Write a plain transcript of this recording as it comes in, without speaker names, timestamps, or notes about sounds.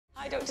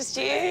Hi, Dr. Stu.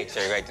 Hey,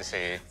 so great to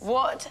see you.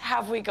 What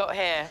have we got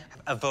here?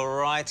 A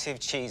variety of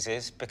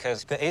cheeses,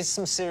 because there is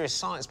some serious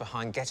science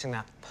behind getting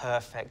that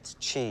perfect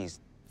cheese.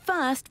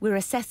 First, we're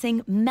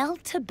assessing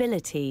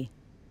meltability.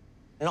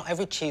 Not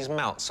every cheese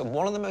melts, so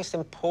one of the most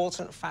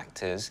important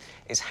factors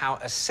is how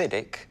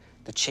acidic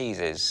the cheese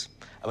is.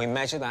 And we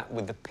measure that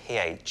with the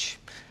pH.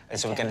 And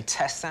so we're going to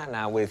test that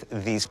now with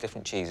these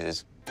different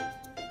cheeses.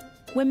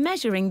 We're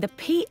measuring the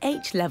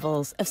pH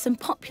levels of some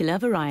popular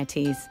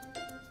varieties.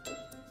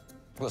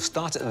 We'll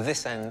start at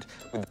this end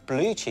with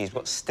blue cheese. We've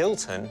got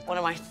Stilton. One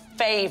of my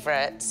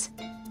favourites.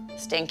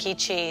 Stinky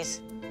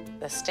cheese.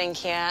 The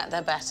stinkier,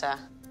 the better.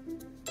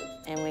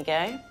 In we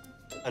go.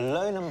 A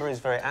low number is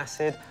very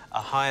acid,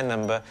 a higher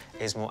number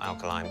is more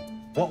alkaline.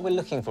 What we're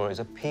looking for is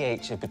a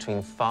pH of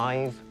between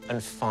 5 and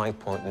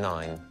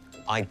 5.9.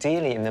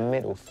 Ideally, in the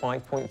middle,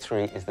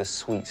 5.3 is the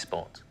sweet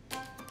spot.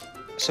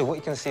 So what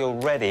you can see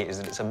already is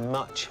that it's a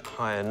much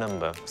higher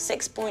number.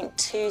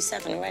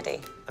 6.27 already.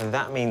 And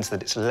that means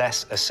that it's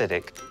less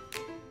acidic.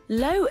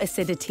 Low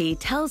acidity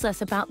tells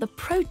us about the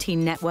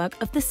protein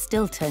network of the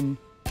Stilton.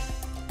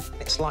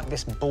 It's like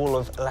this ball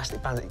of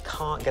elastic band that you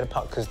can't get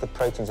apart because the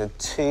proteins are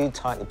too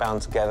tightly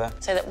bound together.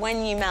 So that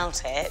when you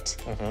melt it,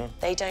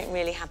 they don't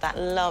really have that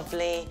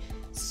lovely,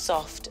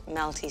 soft,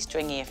 melty,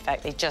 stringy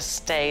effect. They just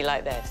stay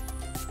like this.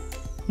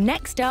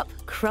 Next up,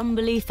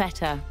 crumbly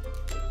feta.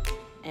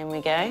 In we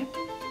go.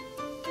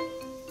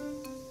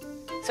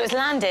 So it's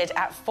landed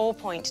at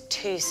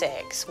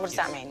 4.26. What does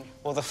that mean?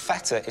 Well, the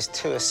feta is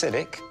too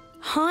acidic.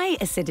 High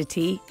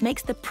acidity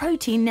makes the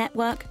protein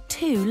network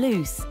too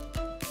loose.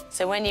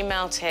 So when you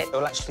melt it... It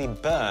will actually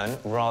burn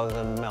rather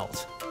than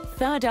melt.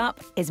 Third up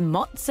is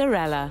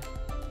mozzarella.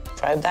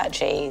 Probe that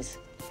cheese.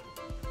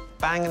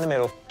 Bang in the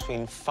middle,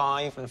 between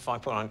 5 and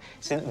 5.9.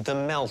 It's in the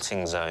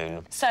melting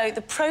zone. So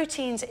the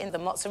proteins in the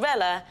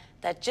mozzarella,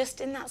 they're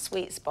just in that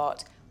sweet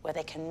spot where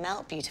they can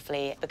melt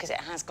beautifully because it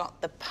has got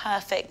the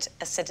perfect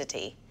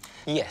acidity.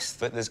 Yes,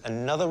 but there's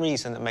another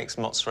reason that makes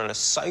mozzarella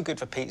so good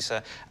for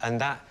pizza, and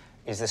that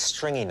is the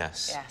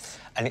stringiness. Yes.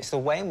 And it's the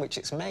way in which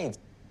it's made.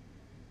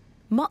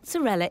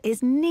 Mozzarella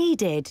is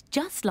kneaded,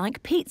 just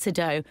like pizza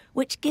dough,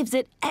 which gives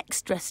it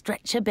extra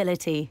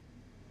stretchability.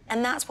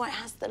 And that's why it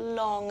has the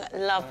long,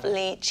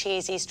 lovely,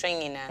 cheesy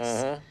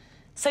stringiness.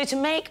 So to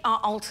make our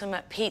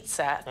ultimate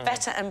pizza,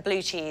 feta and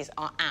blue cheese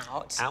are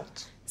out.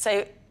 Out.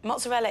 So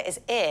mozzarella is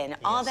in. Yes.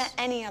 Are there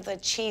any other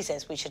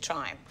cheeses we should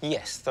try?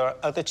 Yes, there are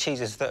other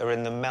cheeses that are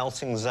in the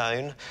melting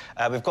zone.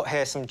 We've got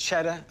here some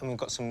cheddar and we've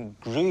got some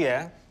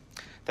gruyere.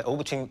 They're all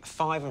between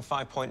 5 and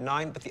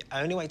 5.9, but the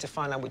only way to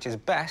find out which is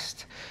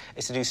best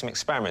is to do some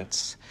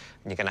experiments.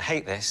 And you're going to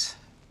hate this.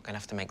 We're going to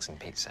have to make some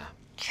pizza.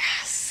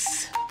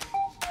 Yes!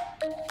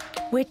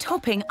 We're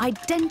topping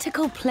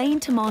identical plain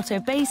tomato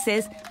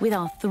bases with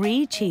our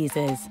 3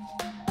 cheeses.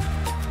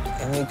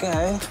 In we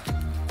go.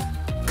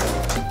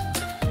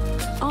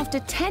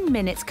 After 10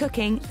 minutes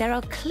cooking, there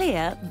are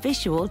clear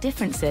visual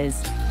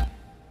differences.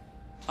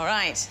 All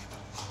right.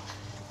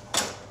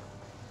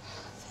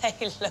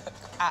 They look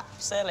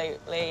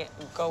absolutely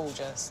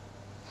gorgeous.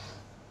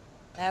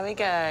 There we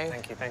go.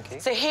 Thank you, thank you.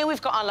 So here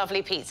we've got our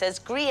lovely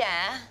pizzas,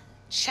 gruyere,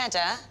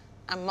 cheddar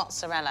and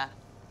mozzarella.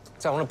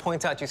 So I want to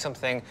point out to you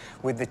something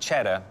with the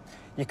cheddar.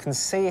 You can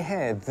see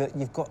here that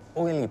you've got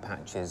oily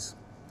patches.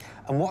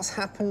 And what's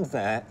happened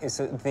there is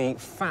that the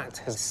fat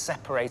has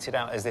separated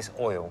out as this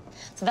oil.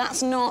 So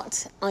that's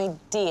not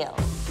ideal.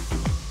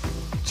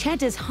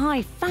 Cheddar's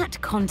high fat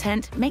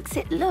content makes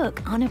it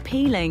look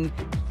unappealing.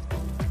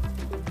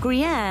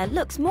 Gruyere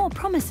looks more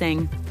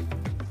promising.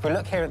 If we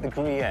look here at the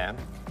gruyere,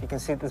 you can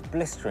see there's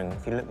blistering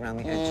if you look around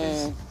the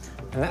edges.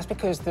 And that's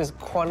because there's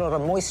quite a lot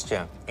of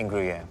moisture in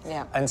gruyere.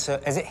 Yeah. And so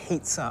as it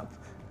heats up,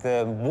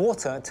 the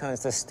water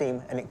turns to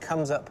steam and it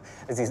comes up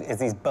as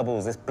these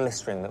bubbles, this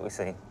blistering that we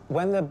see.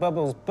 When the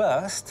bubbles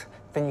burst,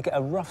 then you get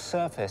a rough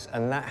surface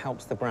and that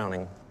helps the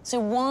browning. So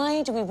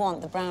why do we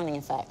want the browning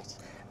effect?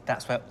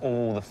 That's where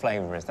all the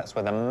flavour is. That's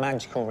where the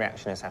magical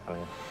reaction is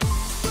happening.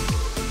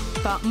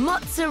 But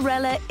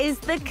mozzarella is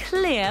the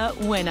clear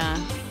winner.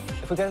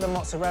 If we go to the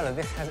mozzarella,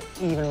 this has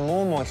even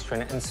more moisture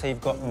in it, and so you've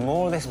got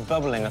more of this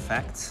bubbling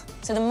effect.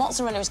 So the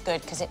mozzarella is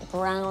good because it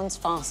browns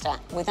faster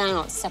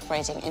without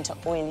separating into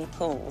oily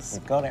pools.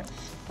 You've got it.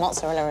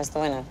 Mozzarella is the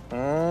winner.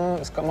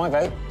 It's got my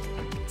vote.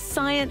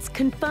 Science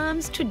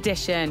confirms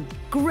tradition.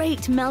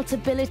 Great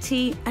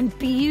meltability and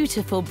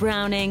beautiful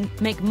browning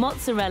make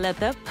mozzarella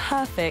the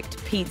perfect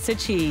pizza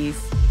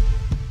cheese.